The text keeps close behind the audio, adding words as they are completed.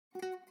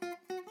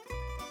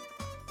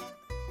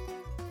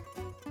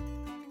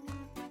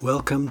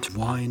Welcome to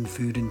Wine,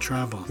 Food and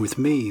Travel with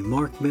me,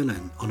 Mark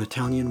Millen, on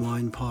Italian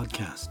Wine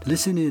Podcast.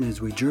 Listen in as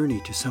we journey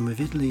to some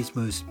of Italy's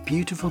most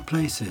beautiful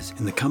places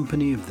in the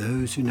company of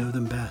those who know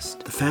them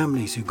best, the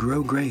families who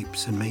grow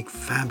grapes and make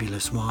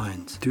fabulous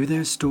wines. Through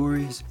their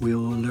stories, we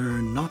will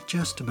learn not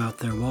just about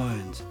their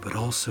wines, but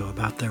also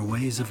about their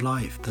ways of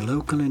life, the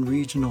local and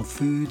regional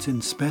foods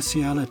and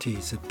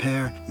specialities that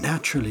pair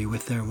naturally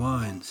with their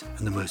wines,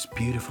 and the most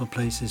beautiful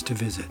places to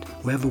visit.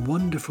 We have a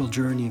wonderful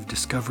journey of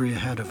discovery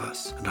ahead of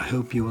us, and I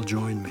hope you will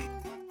join me.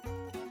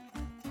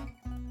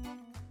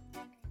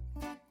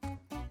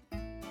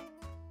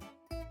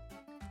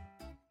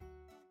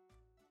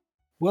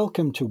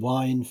 Welcome to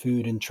Wine,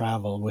 Food and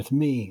Travel with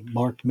me,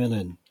 Mark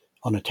Millen,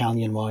 on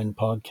Italian Wine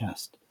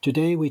Podcast.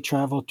 Today we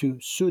travel to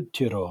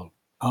Südtirol,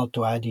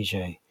 Alto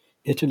Adige,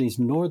 Italy's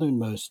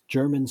northernmost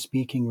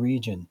German-speaking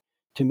region,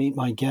 to meet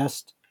my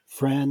guest,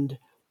 friend,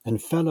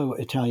 and fellow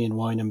Italian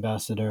wine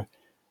ambassador,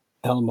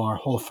 Elmar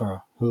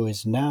Hofer, who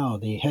is now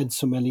the head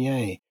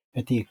sommelier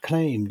at the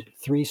acclaimed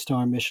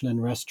 3-star Michelin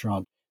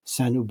restaurant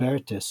San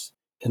Hubertus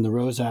in the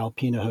Rosa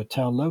Alpina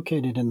Hotel,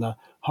 located in the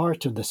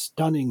heart of the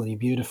stunningly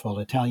beautiful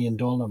Italian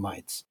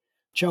Dolomites.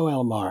 Ciao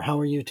Elmar, how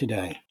are you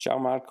today? Ciao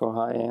Marco,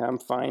 hi, I'm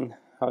fine.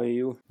 How are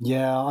you?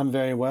 Yeah, I'm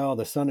very well.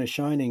 The sun is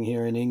shining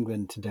here in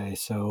England today,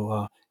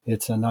 so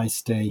it's a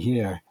nice day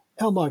here.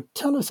 Elmar,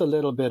 tell us a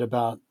little bit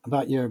about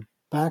your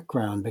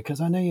background,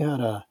 because I know you had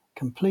a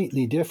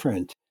completely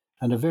different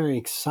and a very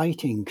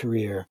exciting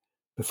career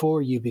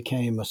before you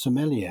became a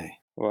sommelier.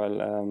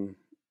 Well,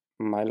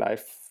 my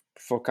life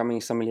before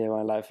becoming sommelier,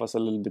 my life was a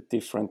little bit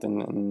different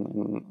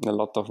in a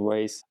lot of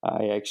ways.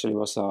 I actually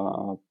was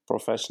a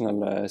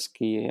professional alpine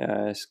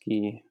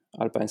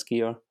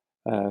skier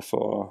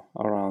for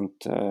around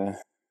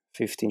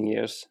 15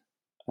 years,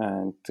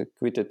 and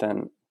quitted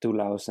in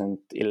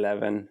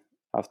 2011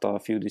 after a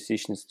few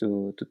decisions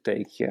to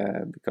take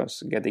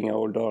because getting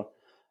older,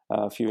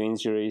 a few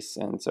injuries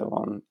and so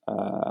on.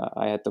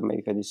 I had to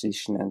make a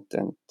decision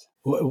and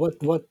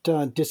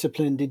What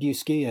discipline did you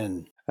ski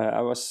in?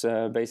 I was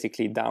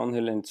basically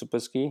downhill and super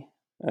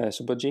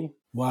G.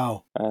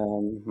 Wow.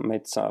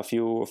 Made a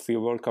few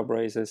World Cup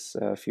races,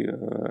 a few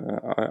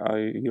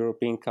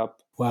European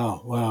Cup.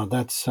 Wow,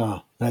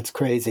 that's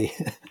crazy.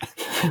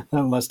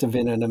 That must have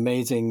been an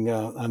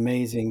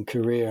amazing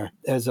career.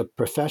 As a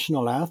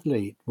professional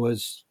athlete,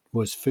 was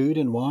food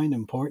and wine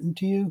important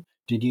to you?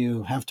 Did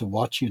you have to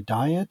watch your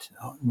diet?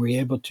 Were you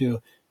able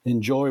to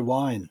enjoy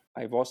wine?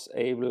 I was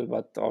able,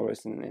 but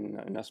always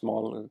in a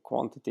small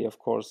quantity, of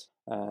course.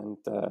 And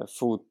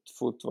food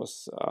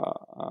was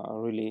a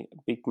really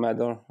big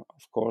matter.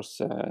 Of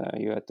course,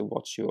 you had to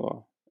watch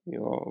your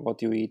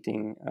what you're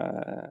eating,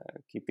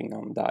 keeping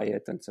on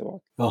diet and so on.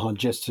 Oh,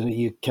 just so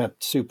you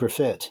kept super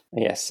fit.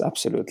 Yes,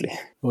 absolutely.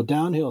 Well,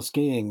 downhill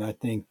skiing, I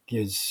think,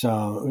 is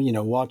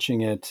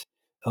watching it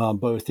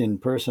both in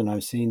person.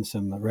 I've seen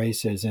some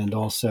races, and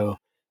also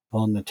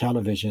on the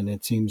television.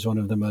 It seems one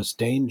of the most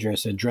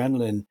dangerous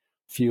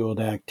adrenaline-fueled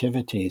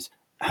activities.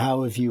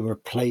 How have you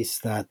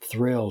replaced that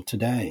thrill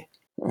today?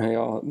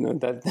 Yeah, no,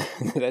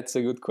 that's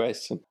a good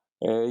question.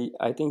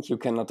 I think you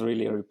cannot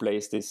really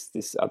replace this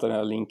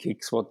adrenaline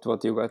kicks what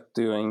you got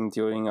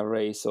during a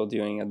race or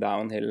during a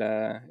downhill.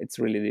 It's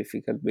really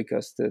difficult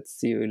because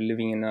you're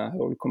living in a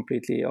whole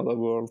completely other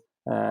world.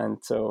 And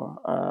so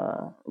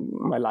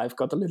my life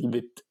got a little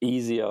bit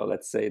easier,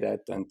 let's say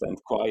that, and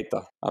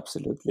quieter.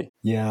 Absolutely.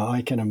 Yeah,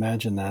 I can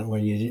imagine that, where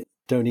you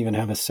don't even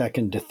have a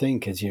second to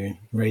think as you're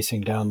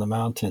racing down the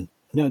mountain.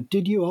 Now,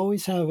 did you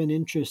always have an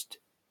interest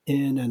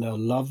in and a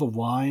love of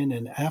wine?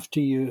 And after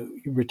you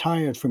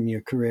retired from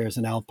your career as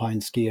an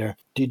alpine skier,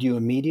 did you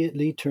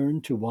immediately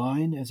turn to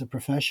wine as a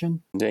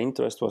profession? The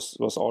interest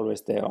was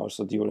always there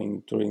also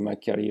during my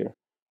career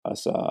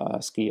as a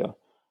skier.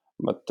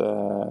 But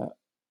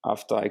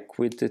after I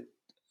quit it,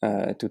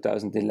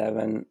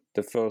 2011,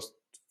 the first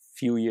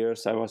few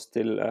years I was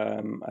still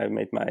I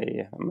made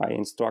my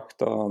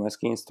instructor, my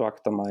ski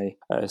instructor, my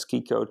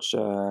ski coach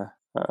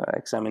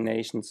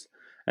examinations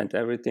and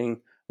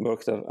everything.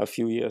 Worked a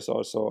few years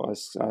also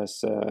as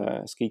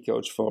ski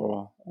coach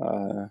for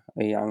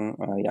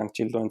young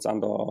children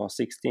under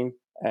 16,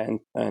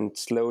 and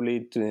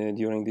slowly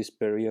during this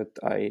period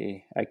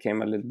I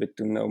came a little bit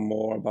to know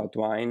more about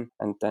wine.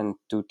 And then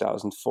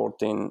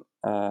 2014,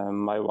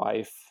 my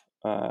wife,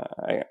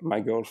 my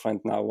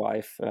girlfriend, now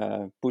wife,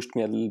 pushed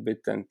me a little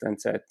bit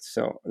and said,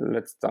 so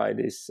let's try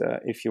this.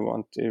 If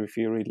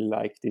you really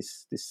like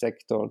this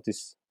sector,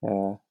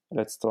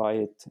 let's try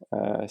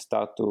it.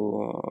 Start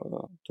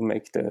to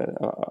make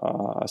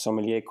a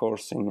sommelier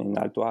course in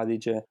Alto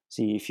Adige.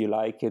 See if you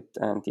like it,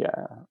 and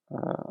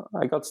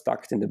I got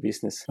stuck in the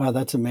business. Oh,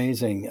 that's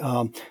amazing.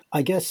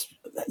 I guess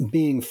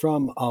being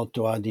from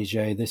Alto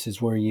Adige, this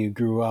is where you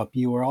grew up.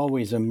 You were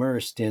always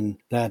immersed in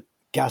that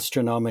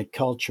gastronomic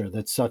culture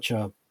that's such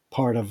a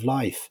part of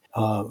life.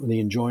 The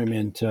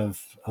enjoyment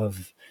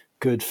of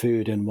good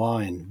food and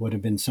wine would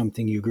have been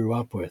something you grew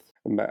up with.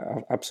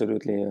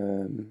 Absolutely.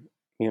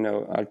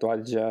 Alto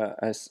Adige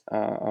has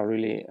a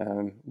really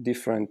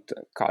different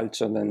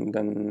culture than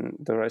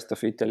the rest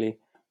of Italy.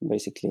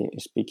 basically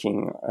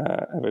speaking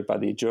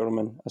everybody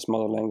German as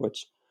mother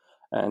language.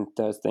 And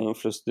there's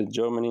the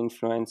German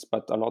influence,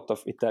 but a lot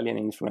of Italian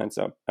influence,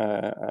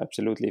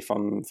 absolutely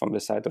from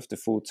the side of the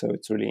food. So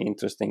it's really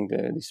interesting,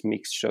 this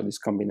mixture, this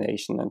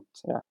combination, and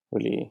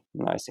really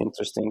nice,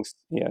 interesting.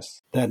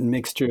 Yes, that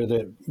mixture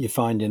that you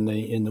find in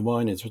the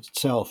wine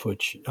itself,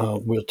 which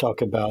we'll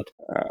talk about.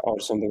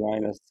 also in the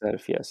wine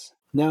itself. Yes.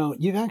 Now,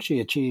 you've actually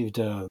achieved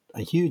a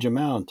huge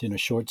amount in a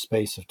short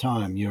space of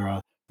time. You're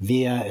a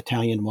VIA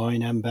Italian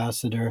Wine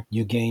Ambassador.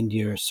 You gained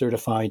your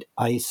certified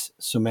ICE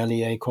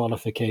sommelier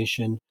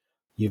qualification.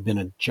 You've been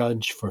a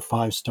judge for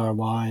five-star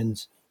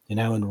wines. You're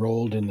now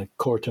enrolled in the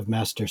Court of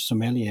Master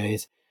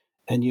Sommeliers.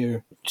 And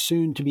you're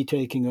soon to be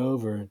taking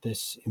over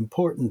this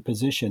important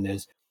position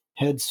as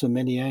head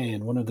sommelier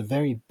in one of the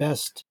very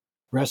best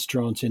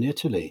restaurants in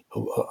Italy,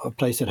 a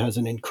place that has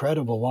an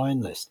incredible wine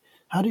list.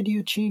 How did you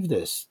achieve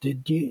this?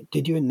 Did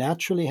you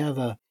naturally have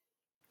a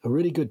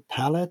really good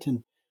palate?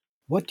 And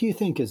what do you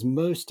think is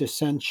most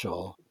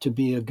essential to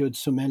be a good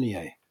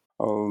sommelier?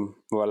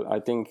 Well, I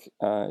think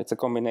it's a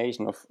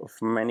combination of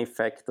many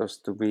factors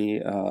to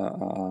be,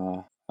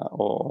 or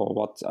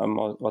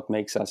what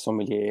makes a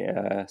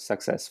sommelier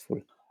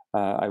successful.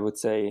 I would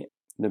say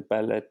the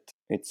palate,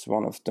 it's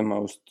one of the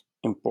most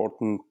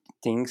important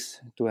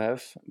things to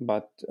have,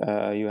 but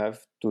you have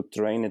to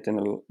train it in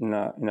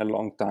a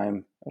long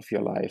time of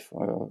your life,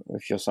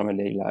 of your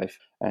sommelier life,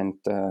 and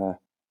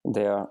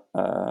there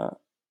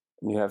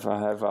you have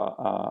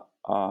a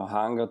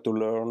hunger to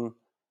learn,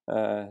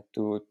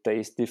 to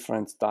taste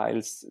different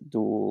styles,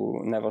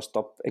 to never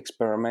stop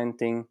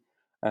experimenting,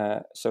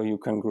 so you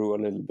can grow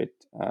a little bit.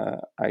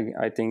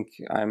 I think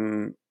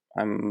I'm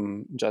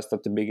just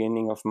at the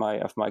beginning of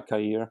my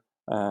career,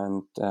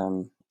 and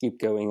keep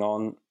going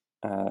on,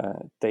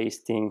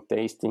 tasting,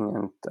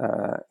 and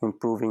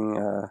improving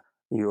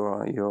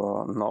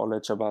your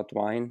knowledge about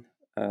wine.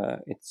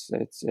 It's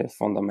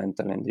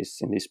fundamental in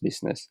this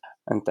business.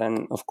 And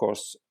then, of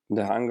course,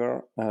 the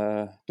hunger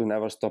to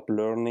never stop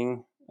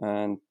learning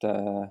and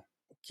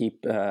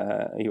keep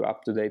you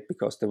up to date,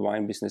 because the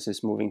wine business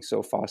is moving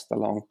so fast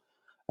along,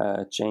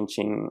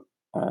 changing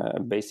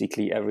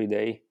basically every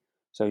day.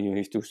 So you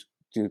have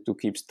to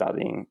keep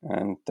studying,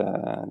 and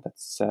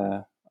that's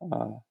a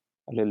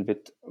little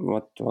bit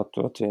what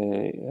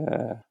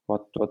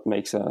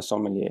makes a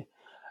sommelier.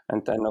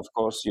 And then, of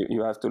course,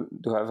 you have to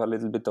have a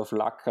little bit of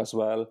luck as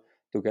well,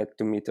 to get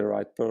to meet the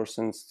right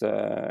persons,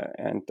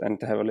 and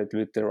to have a little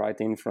bit the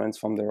right influence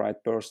from the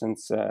right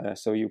persons,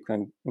 so you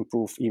can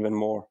improve even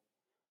more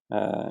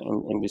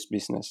in this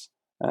business.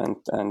 And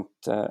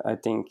I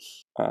think,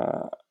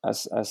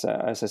 as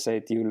I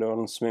said, you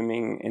learn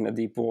swimming in a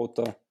deep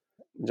water.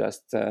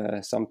 Just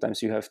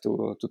sometimes you have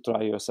to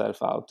try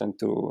yourself out, and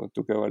to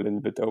go a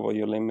little bit over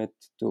your limit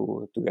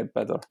to get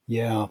better.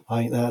 Yeah,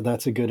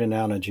 that's a good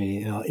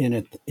analogy. In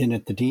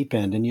at the deep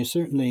end, and you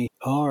certainly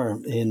are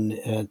in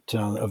at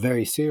a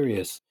very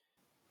serious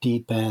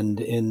deep end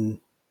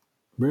in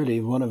really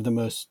one of the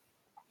most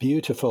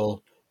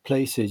beautiful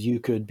places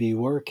you could be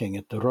working,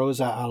 at the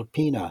Rosa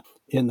Alpina,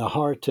 in the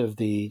heart of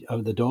the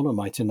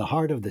Dolomites, in the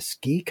heart of the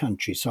ski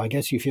country. So I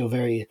guess you feel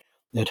very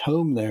at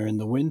home there in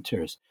the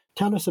winters.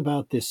 Tell us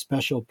about this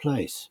special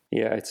place.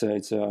 Yeah, it's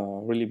a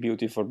really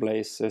beautiful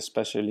place,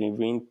 especially in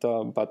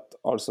winter, but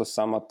also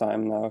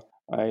summertime now.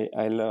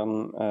 I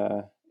learn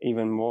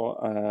even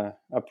more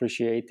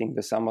appreciating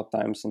the summer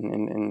times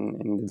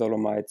in the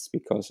Dolomites,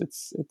 because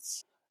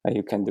it's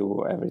you can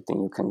do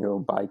everything. You can go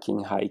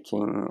biking,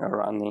 hiking,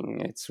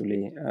 running. It's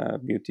really a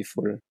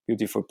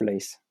beautiful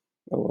place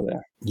over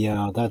there.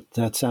 Yeah,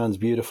 that sounds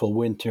beautiful,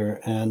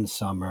 winter and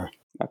summer.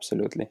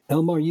 Absolutely.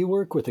 Elmar, you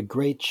work with a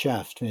great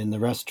chef in the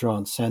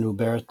restaurant San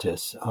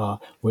Hubertus,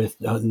 with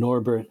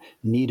Norbert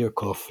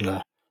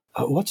Niederkofler.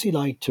 What's he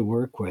like to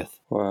work with?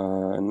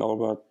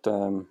 Norbert,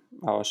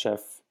 our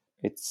chef,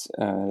 it's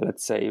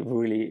let's say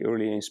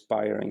really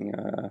inspiring.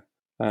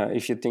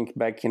 If you think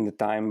back in the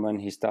time when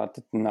he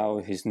started now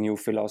his new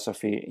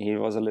philosophy, he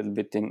was a little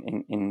bit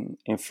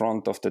in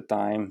front of the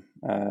time.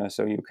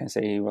 So you can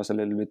say he was a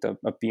little bit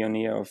a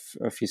pioneer of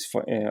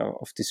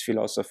this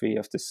philosophy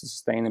of the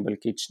sustainable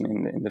kitchen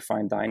in the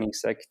fine dining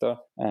sector,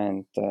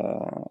 and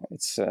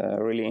it's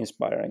really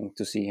inspiring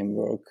to see him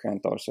work, and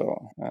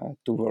also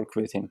to work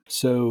with him.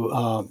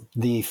 So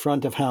the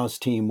front of house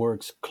team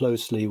works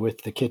closely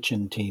with the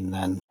kitchen team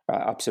then?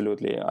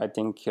 Absolutely. I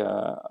think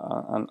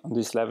on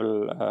this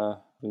level,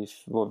 with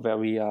where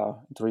we are,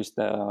 3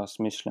 stars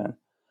Michelin,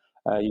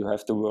 you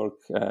have to work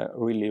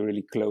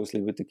really closely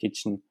with the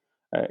kitchen.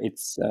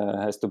 It's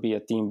has to be a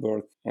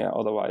teamwork.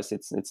 Otherwise,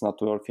 it's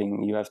not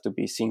working. You have to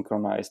be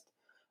synchronized,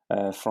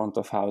 front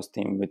of house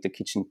team with the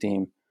kitchen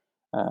team.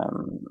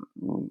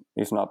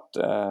 If not,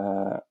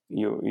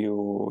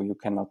 you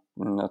cannot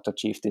not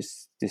achieve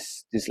this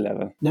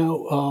level.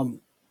 Now,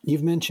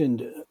 you've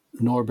mentioned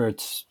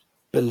Norbert's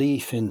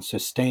belief in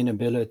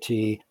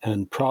sustainability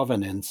and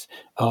provenance,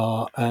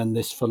 and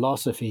this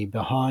philosophy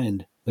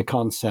behind the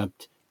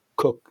concept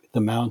cook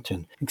the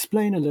mountain.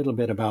 Explain a little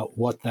bit about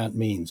what that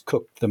means,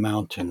 cook the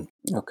mountain.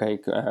 Okay,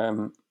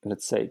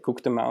 let's say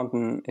cook the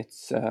mountain.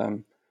 It's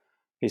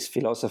his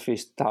philosophy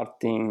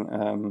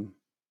starting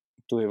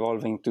to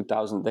evolve in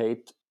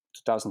 2008.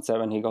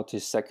 2007, he got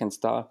his second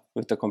star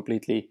with a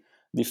completely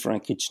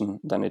different kitchen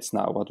than it's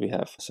now what we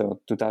have.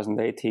 So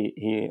 2008,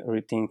 he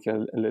rethink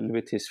a little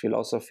bit his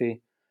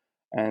philosophy,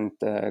 and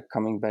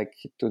coming back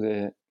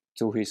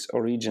to his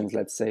origins,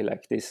 let's say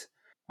like this.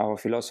 Our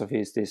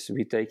philosophy is this: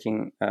 we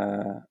taking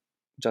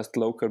just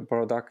local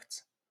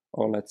products,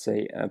 or let's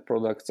say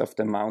products of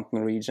the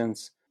mountain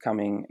regions,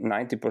 coming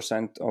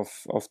 90%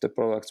 of the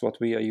products what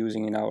we are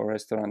using in our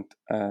restaurant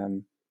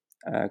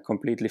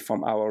completely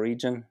from our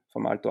region,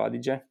 from Alto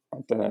Adige.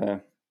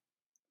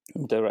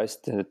 The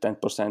rest,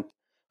 10%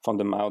 from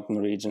the mountain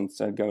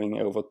regions,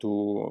 going over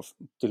to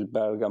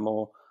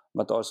Bergamo,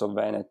 but also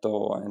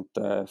Veneto and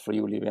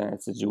Friuli,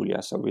 Venezia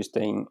Giulia. So we're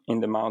staying in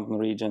the mountain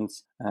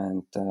regions,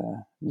 and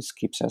this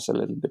keeps us a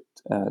little bit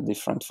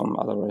different from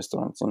other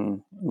restaurants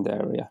in the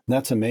area.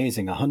 That's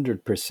amazing.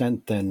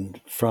 100% then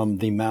from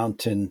the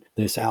mountain,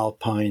 this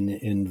alpine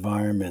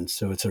environment.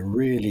 So it's a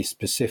really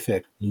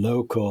specific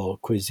local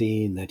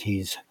cuisine that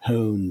he's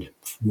honed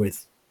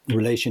with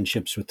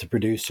relationships with the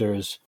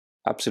producers.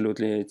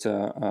 Absolutely. It's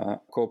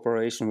a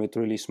cooperation with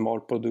really small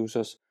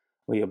producers.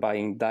 We are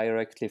buying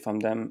directly from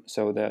them,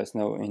 so there's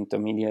no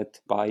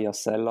intermediate buyer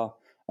seller.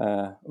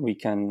 We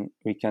can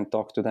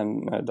talk to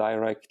them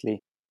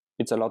directly.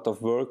 It's a lot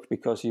of work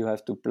because you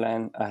have to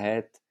plan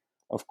ahead,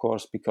 of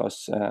course,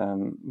 because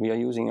we are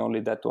using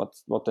only that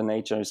what the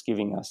nature is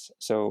giving us.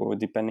 So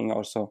depending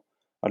also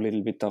a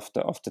little bit of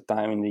the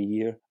time in the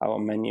year, our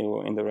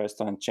menu in the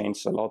restaurant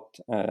changes a lot,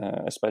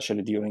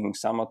 especially during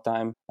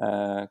summertime.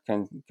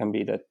 Can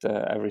be that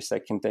every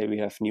second day we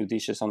have new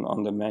dishes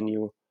on the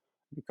menu,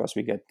 because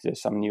we get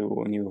some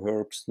new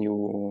herbs,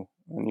 new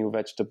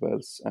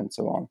vegetables, and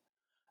so on.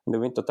 In the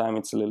wintertime,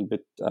 it's a little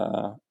bit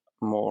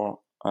more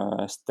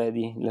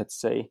steady, let's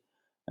say,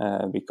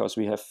 because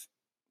we have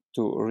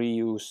to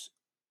reuse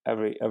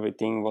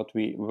everything what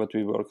we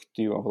worked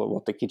to, or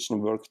what the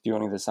kitchen worked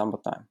during the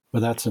summertime.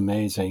 Well, that's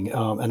amazing.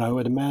 And I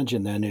would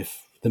imagine then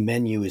if the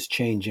menu is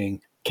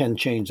changing, can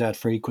change that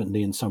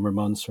frequently in summer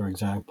months, for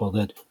example,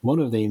 that one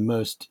of the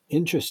most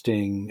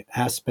interesting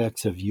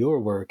aspects of your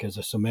work as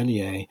a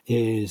sommelier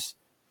is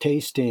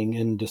tasting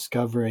and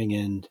discovering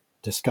and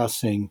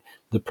discussing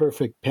the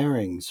perfect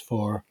pairings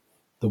for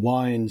the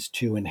wines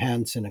to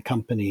enhance and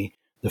accompany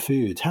the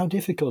foods. How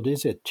difficult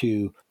is it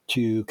to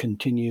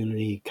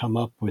continually come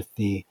up with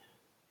the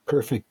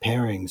perfect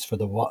pairings for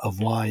of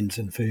wines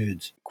and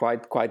foods?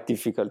 Quite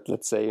difficult,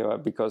 let's say,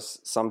 because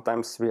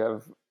sometimes we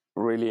have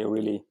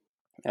really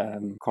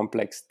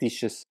complex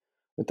dishes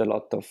with a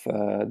lot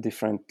of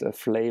different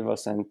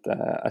flavors and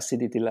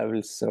acidity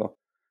levels, so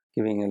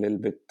giving a little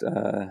bit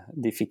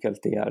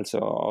difficulty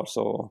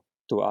also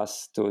to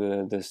us,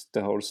 to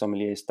the whole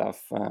sommelier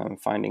staff,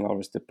 finding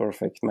always the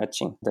perfect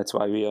matching. That's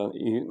why we are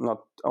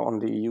not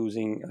only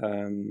using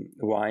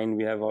wine,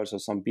 we have also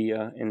some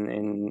beer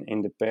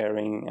in the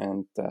pairing,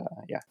 and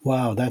yeah.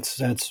 Wow,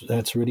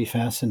 that's really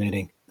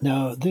fascinating.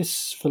 Now,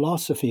 this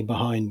philosophy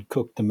behind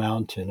Cook the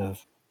Mountain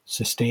of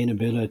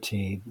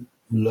sustainability,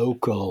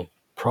 local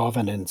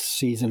provenance,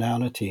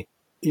 seasonality,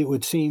 it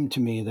would seem to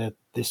me that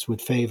this would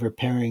favor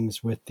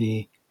pairings with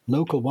the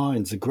local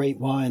wines, the great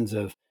wines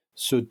of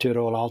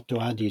Südtirol, Alto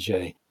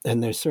Adige,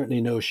 and there's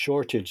certainly no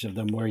shortage of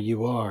them where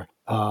you are.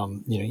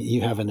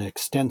 You have an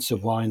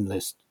extensive wine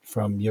list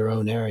from your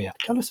own area.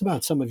 Tell us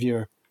about some of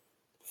your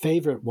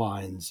favorite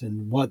wines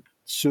and what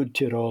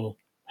Südtirol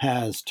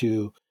has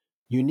to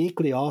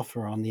uniquely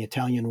offer on the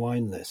Italian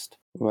wine list.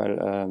 Well,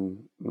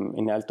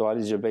 in Alto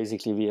Adige,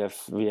 basically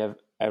we have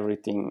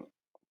everything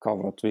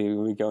covered.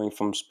 We're going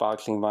from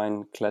sparkling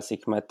wine,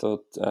 classic method,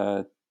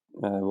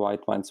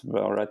 white wines,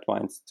 red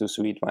wines, to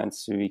sweet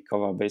wines. We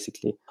cover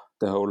basically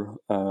the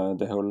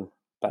whole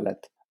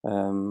palette.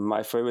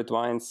 My favorite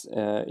wines,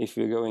 if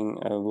you're going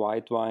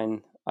white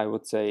wine, I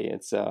would say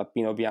it's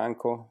Pinot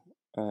Bianco,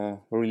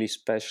 really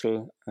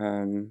special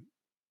and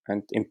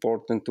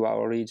important to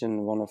our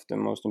region. One of the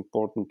most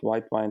important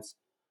white wines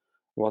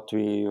what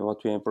we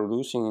are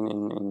producing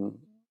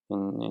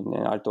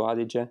in Alto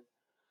Adige.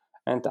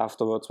 And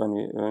afterwards, when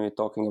we're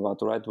talking about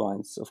red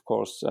wines, of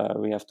course,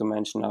 we have to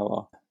mention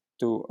our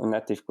two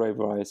native grape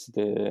varieties,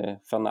 the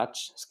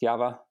Vernaccia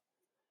Schiava,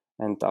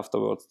 and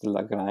afterwards the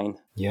Lagrein.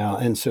 Yeah,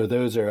 and so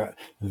those are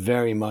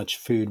very much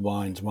food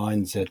wines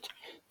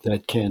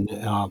that can,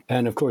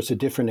 and of course, the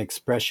different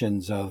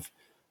expressions of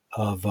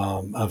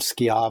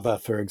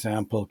Schiava, for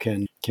example,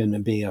 can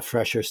be a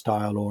fresher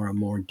style or a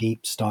more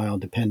deep style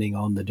depending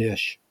on the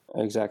dish.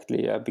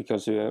 Exactly, yeah,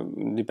 because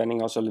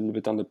depending also a little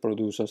bit on the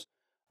producers,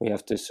 we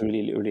have this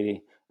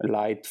really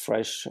light,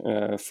 fresh,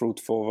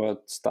 fruit-forward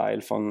style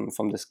from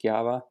the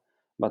Schiava,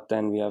 but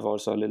then we have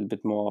also a little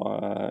bit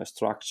more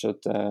structured,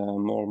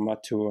 more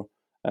mature,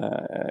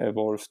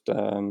 evolved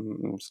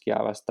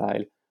Schiava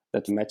style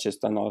that matches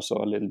then also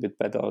a little bit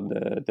better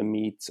the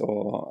meats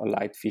or a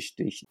light fish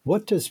dish.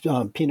 What does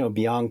Pinot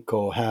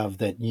Bianco have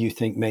that you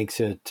think makes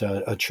it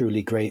a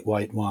truly great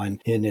white wine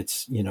in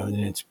its, in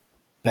its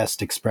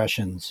best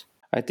expressions?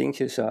 I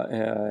think it's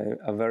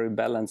a very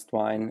balanced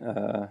wine,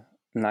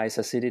 nice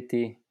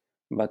acidity,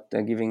 but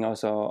giving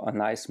also a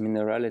nice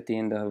minerality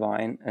in the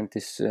wine, and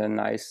this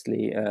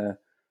nicely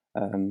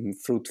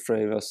fruit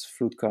flavors,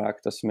 fruit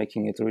characters,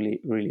 making it really,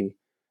 really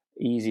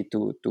easy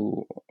to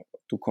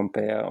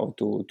compare or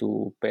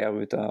to pair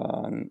with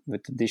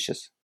the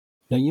dishes.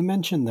 Now, you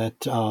mentioned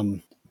that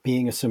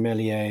being a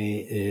sommelier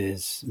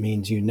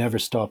means you never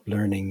stop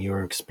learning.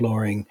 You're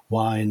exploring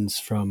wines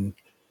from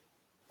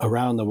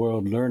around the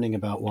world, learning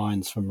about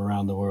wines from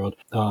around the world.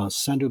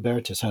 Sant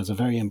Hubertus has a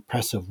very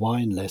impressive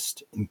wine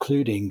list,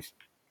 including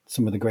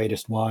some of the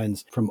greatest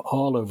wines from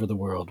all over the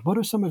world. What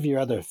are some of your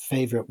other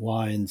favorite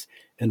wines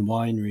and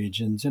wine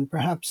regions, and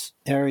perhaps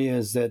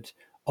areas that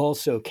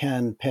also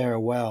can pair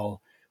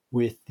well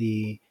with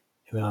the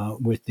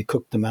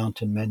Cook the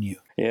Mountain menu?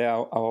 Yeah,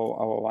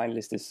 our wine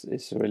list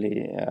is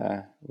really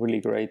really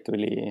great,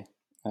 really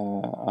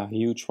a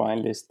huge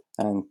wine list,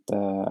 and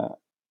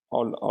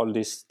all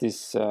this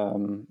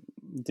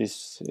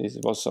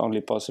was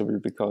only possible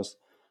because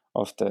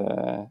of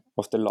the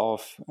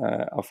love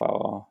of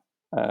our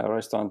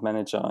restaurant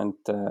manager and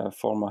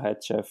former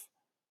head chef,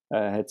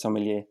 head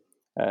sommelier,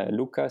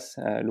 Lucas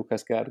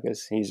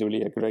Garges. He's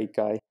really a great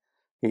guy.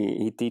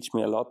 He teach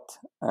me a lot,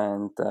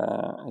 and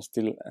I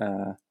still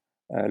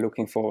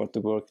looking forward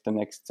to work the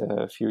next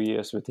few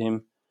years with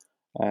him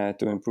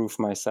to improve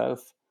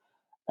myself.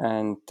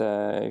 And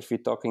if we're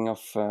talking of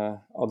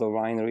other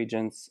wine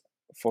regions,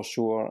 for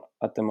sure,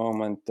 at the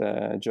moment,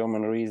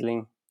 German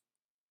Riesling,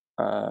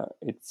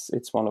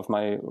 it's one of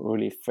my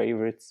really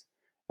favorites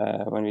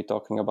when we're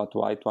talking about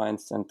white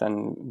wines. And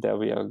then there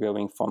we are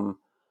going from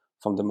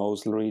the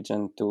Mosel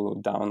region to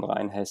down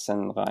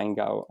Rheinhessen,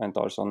 Rheingau, and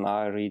also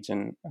Nahe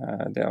region.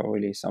 There are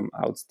really some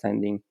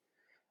outstanding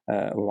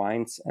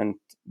wines, and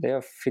they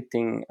are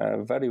fitting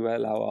very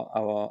well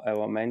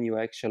our menu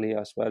actually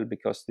as well,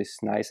 because this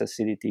nice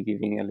acidity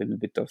giving a little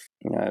bit of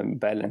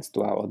balance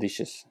to our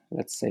dishes,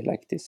 let's say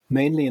like this.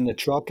 Mainly in the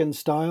Trocken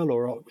style,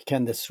 or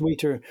can the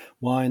sweeter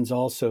wines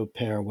also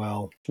pair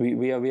well?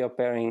 We are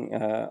pairing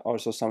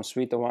also some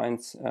sweeter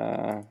wines.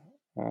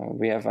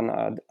 We have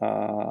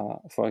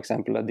for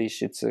example, a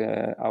dish. It's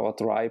our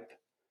tripe,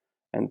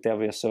 and there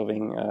we are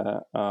serving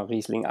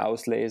Riesling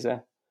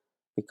Auslese,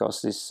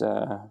 because this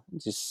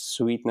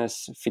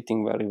sweetness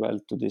fitting very well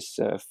to this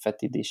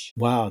fatty dish.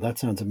 Wow, that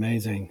sounds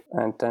amazing.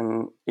 And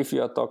then, if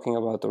you are talking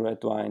about the red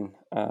wine,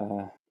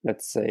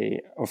 let's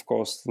say, of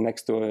course,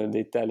 next to the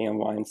Italian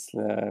wines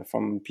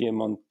from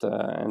Piedmont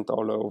and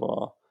all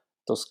over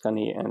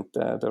Tuscany and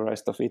the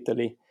rest of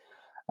Italy,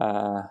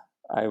 uh,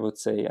 I would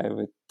say I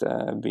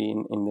would be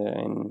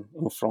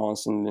in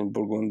France and in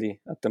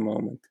Burgundy at the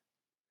moment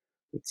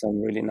with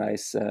some really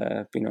nice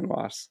Pinot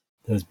Noirs.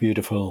 Those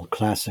beautiful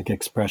classic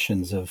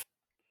expressions of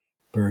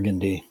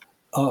Burgundy.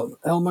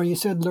 Elmar, you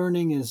said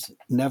learning is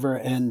never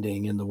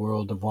ending in the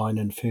world of wine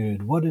and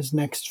food. What is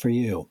next for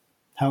you?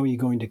 How are you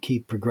going to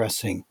keep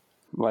progressing?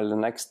 Well, the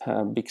next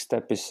big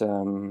step is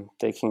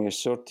taking a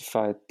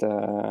certified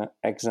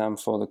exam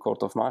for the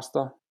Court of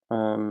Master.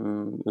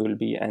 It will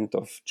be end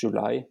of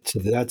July. So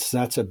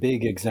that's a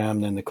big exam.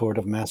 Then the Court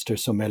of Master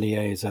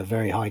Sommelier is a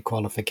very high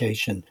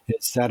qualification.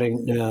 Is that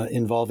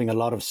involving a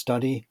lot of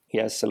study?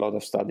 Yes, a lot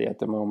of study at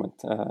the moment.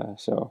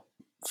 So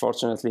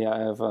fortunately, I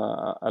have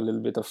a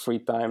little bit of free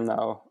time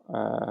now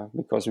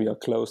because we are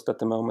closed at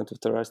the moment with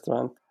the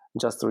restaurant.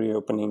 Just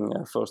reopening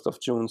 1st of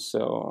June,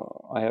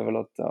 so I have a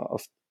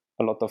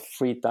lot of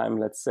free time,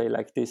 let's say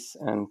like this,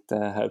 and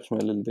helps me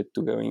a little bit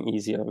to going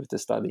easier with the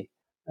study.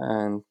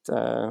 And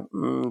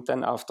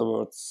then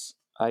afterwards,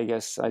 I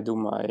guess I do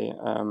my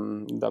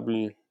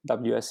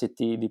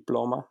WSET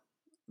diploma.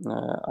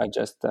 I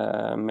just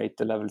made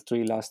the level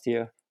 3 last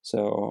year,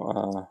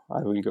 so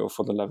I will go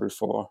for the level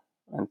 4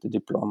 and the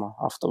diploma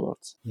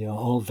afterwards. Yeah,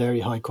 all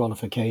very high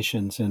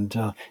qualifications. And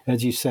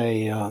as you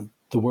say,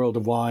 the world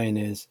of wine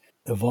is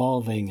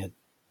evolving at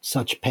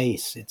such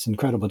pace. It's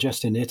incredible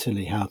just in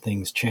Italy how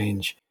things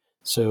change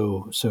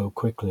so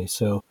quickly.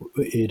 So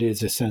it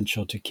is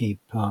essential to keep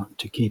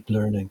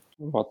learning.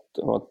 What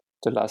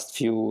the last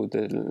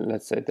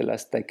let's say the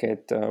last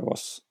decade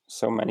was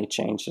so many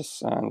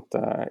changes, and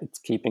it's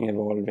keeping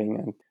evolving.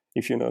 And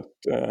if you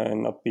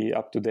not be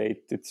up to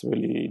date, it's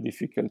really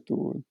difficult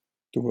to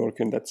work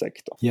in that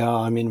sector. Yeah,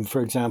 I mean,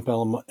 for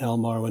example,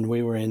 Elmar, when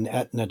we were in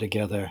Etna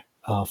together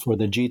for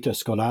the Gita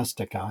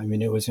Scholastica, I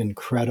mean, it was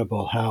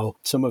incredible how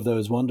some of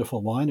those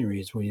wonderful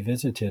wineries we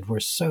visited were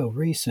so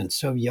recent,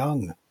 so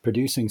young,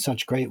 producing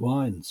such great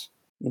wines.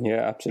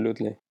 Yeah,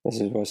 absolutely.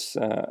 This was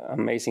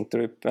amazing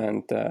trip,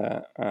 and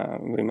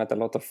we met a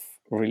lot of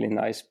really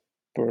nice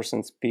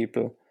persons,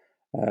 people,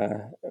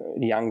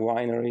 young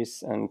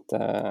wineries. And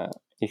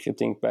if you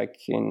think back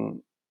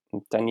in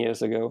 10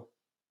 years ago,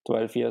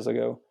 12 years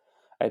ago,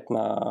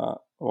 Etna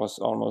was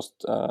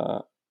almost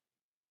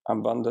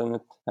abandoned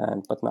it,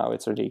 but now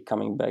it's really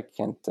coming back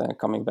and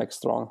coming back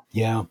strong.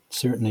 Yeah,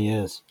 certainly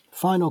is.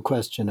 Final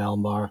question,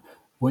 Elmar.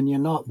 When you're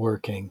not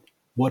working,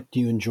 what do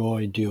you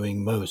enjoy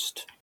doing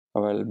most?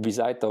 Well,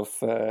 besides of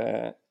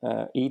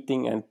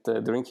eating and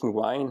drinking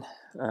wine,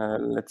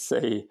 let's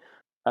say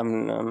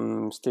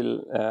I'm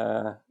still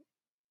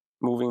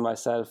moving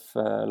myself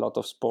a lot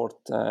of sport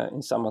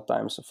in summer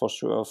times, for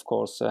sure, of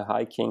course,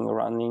 hiking,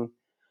 running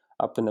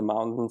up in the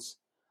mountains,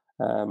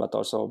 but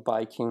also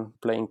biking,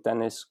 playing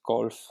tennis,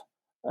 golf,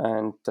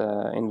 and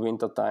in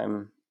winter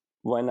time,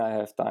 when I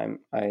have time,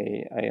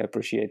 I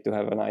appreciate to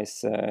have a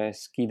nice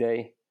ski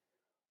day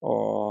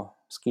or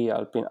ski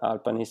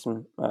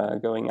alpinism,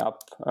 going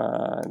up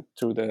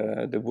through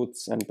the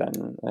woods and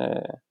then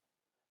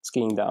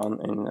skiing down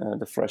in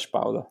the fresh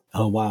powder.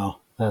 Oh,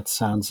 wow. That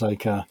sounds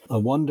like a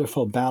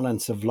wonderful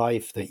balance of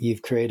life that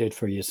you've created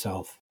for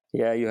yourself.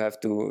 Yeah, you have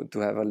to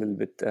have a little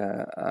bit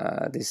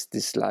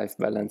this life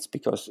balance,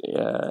 because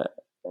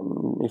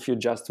if you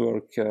just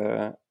work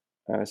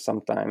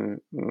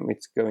sometime,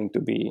 it's going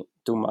to be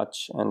too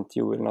much and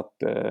you will not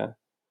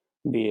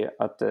be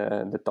at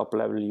the top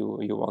level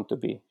you want to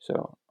be.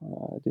 So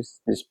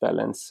this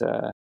balance.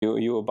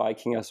 You were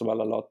biking as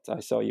well a lot. I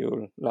saw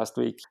you last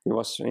week. You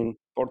was in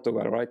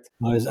Portugal, right?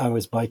 I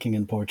was biking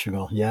in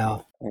Portugal. Yeah.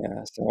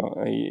 Yeah.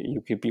 So you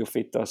keep you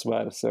fit as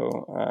well. So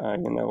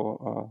you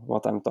know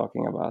what I'm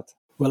talking about.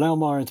 Well,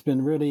 Elmar, it's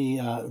been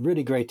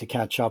really great to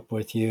catch up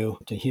with you,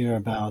 to hear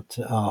about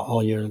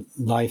all your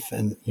life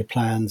and your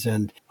plans.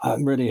 And I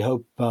really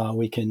hope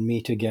we can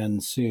meet again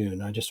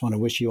soon. I just want to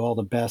wish you all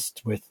the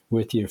best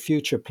with your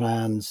future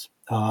plans,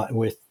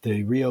 with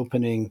the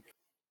reopening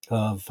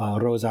of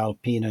Rosa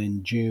Alpina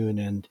in June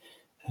and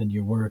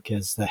your work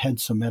as the head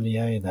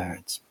sommelier there.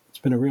 It's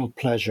been a real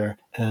pleasure,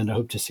 and I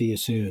hope to see you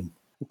soon.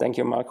 Thank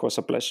you, Mark. It was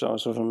a pleasure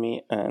also for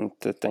me, and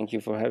thank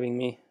you for having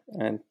me.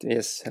 And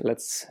yes,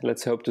 let's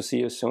hope to see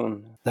you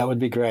soon. That would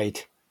be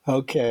great.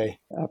 Okay.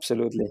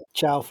 Absolutely.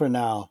 Ciao for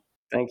now.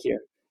 Thank you.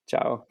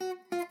 Ciao.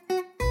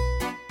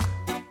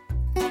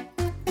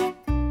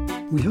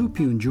 We hope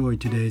you enjoyed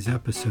today's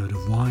episode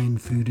of Wine,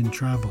 Food and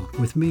Travel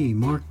with me,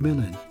 Mark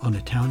Millen, on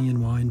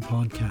Italian Wine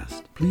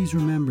Podcast. Please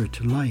remember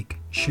to like,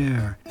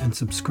 share and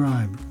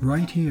subscribe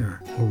right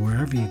here or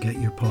wherever you get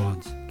your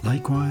pods.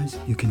 Likewise,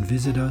 you can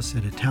visit us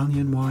at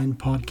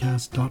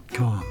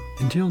ItalianWinePodcast.com.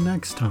 Until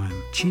next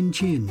time, chin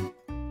chin.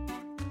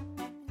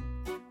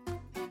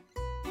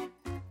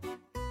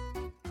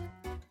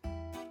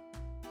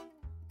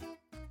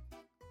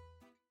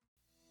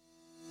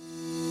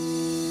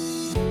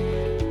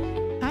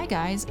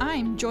 Guys,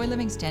 I'm Joy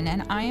Livingston,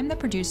 and I am the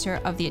producer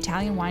of the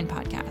Italian Wine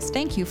Podcast.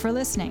 Thank you for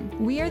listening.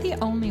 We are the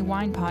only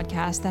wine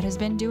podcast that has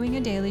been doing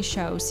a daily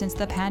show since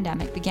the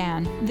pandemic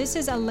began. This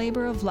is a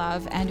labor of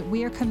love, and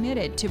we are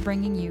committed to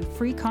bringing you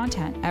free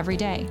content every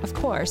day. Of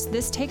course,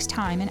 this takes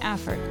time and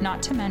effort,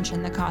 not to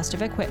mention the cost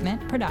of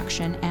equipment,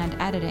 production, and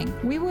editing.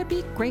 We would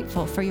be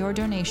grateful for your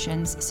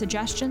donations,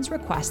 suggestions,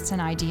 requests,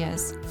 and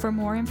ideas. For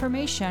more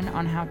information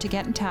on how to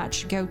get in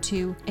touch, go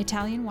to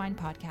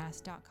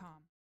ItalianWinePodcast.com.